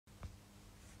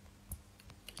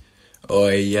Oh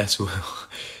yes, well,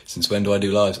 since when do I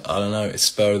do lives? I don't know. It's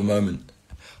spur of the moment.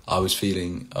 I was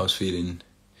feeling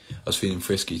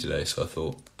frisky today, so I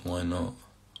thought, why not?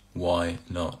 Why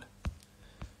not?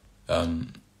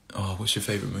 What's your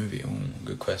favourite movie? Oh,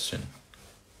 good question.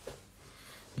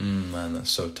 Man,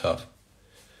 that's so tough.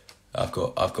 I've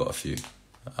got a few.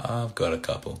 I've got a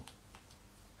couple.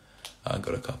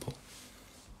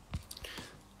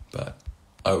 But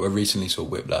I recently saw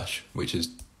Whiplash, which is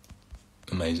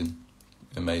amazing.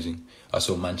 I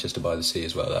saw Manchester by the Sea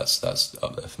as well. That's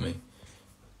up there for me.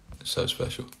 It's so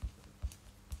special.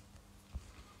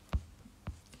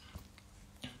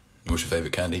 What's your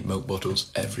favourite candy? Milk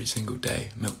bottles. Every single day.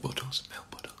 Milk bottles.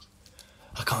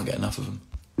 I can't get enough of them.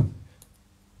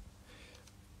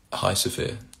 Hi,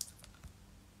 Sophia.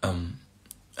 Have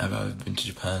I ever been to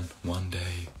Japan? One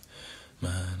day.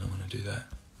 Man, I want to do that.